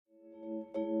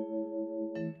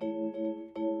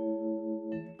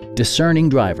Discerning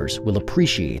drivers will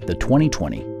appreciate the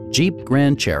 2020 Jeep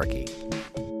Grand Cherokee.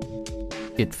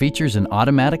 It features an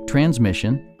automatic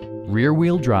transmission,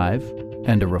 rear-wheel drive,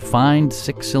 and a refined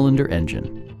 6-cylinder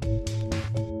engine.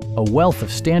 A wealth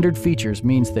of standard features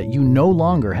means that you no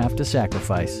longer have to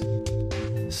sacrifice,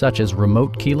 such as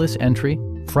remote keyless entry,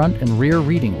 front and rear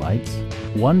reading lights,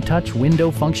 one-touch window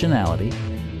functionality,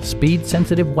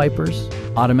 speed-sensitive wipers,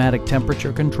 automatic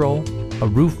temperature control, a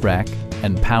roof rack,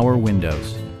 and power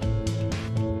windows.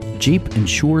 Jeep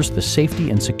ensures the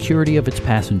safety and security of its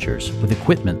passengers with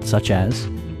equipment such as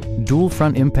dual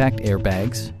front impact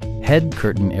airbags, head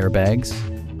curtain airbags,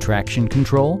 traction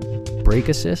control, brake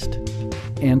assist,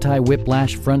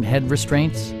 anti-whiplash front head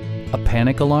restraints, a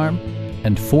panic alarm,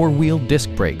 and 4-wheel disc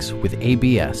brakes with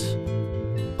ABS.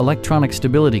 Electronic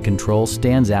stability control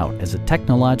stands out as a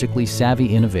technologically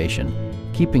savvy innovation,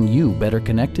 keeping you better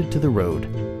connected to the road.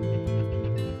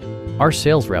 Our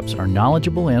sales reps are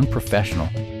knowledgeable and professional.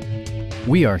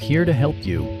 We are here to help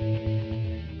you.